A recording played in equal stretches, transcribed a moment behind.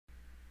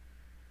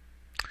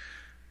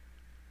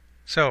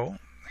So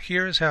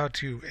here's how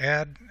to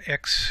add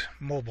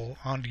XMobile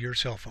onto your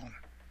cell phone.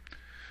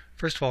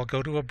 First of all,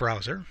 go to a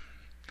browser,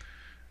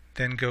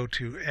 then go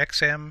to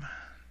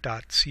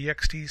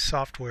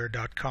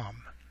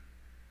xm.cxtsoftware.com.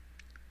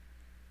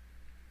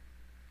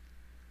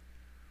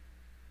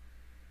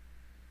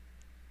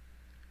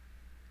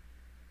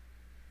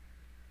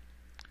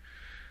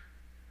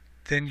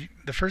 Then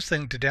the first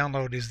thing to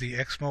download is the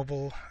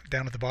XMobile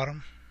down at the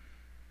bottom.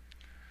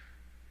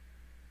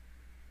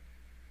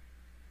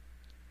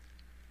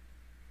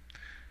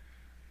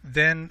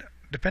 Then,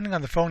 depending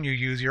on the phone you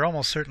use, you're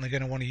almost certainly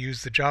going to want to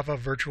use the Java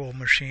Virtual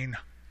Machine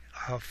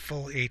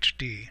Full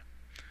HD.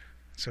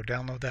 So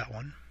download that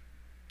one.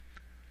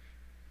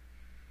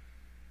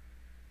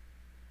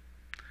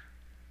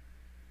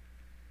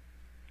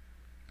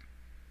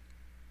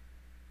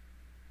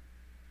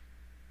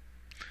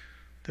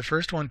 The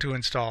first one to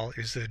install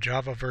is the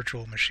Java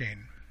Virtual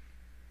Machine.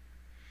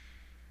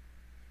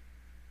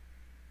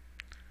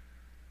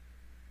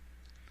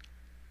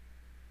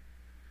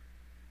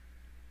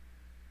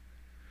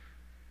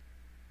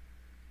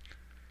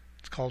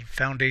 It's called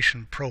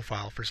Foundation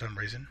Profile for some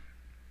reason.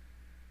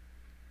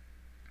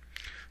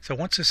 So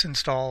once this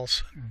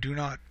installs, do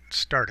not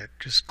start it,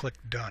 just click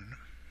Done.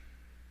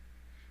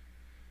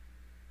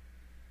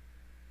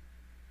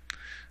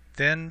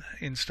 Then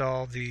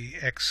install the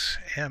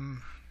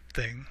XM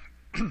thing,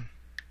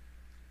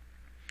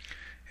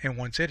 and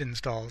once it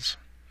installs,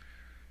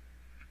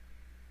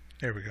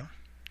 there we go.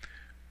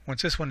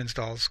 Once this one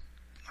installs,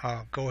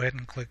 go ahead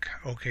and click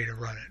OK to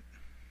run it.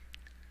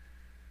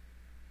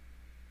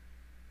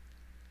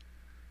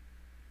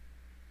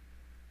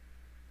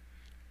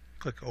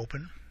 Click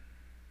Open.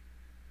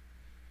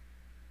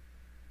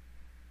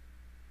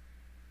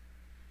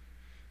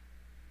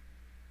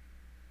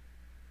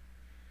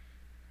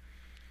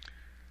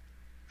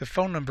 The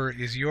phone number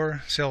is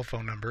your cell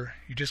phone number.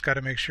 You just got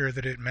to make sure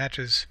that it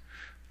matches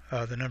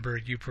the number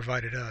you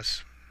provided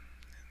us.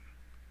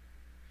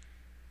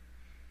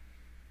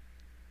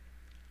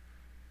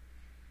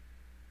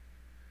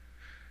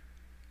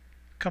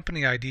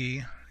 Company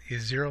ID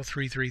is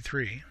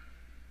 0333.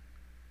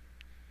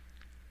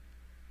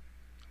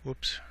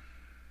 Whoops.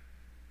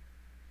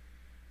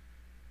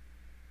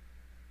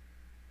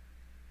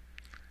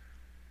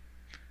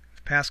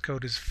 The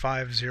passcode is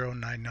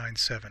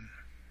 50997.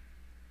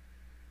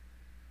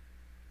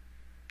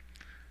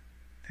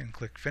 Then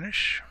click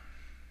Finish.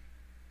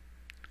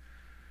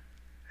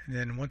 And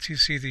then once you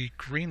see the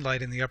green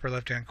light in the upper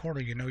left-hand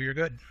corner, you know you're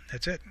good.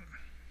 That's it.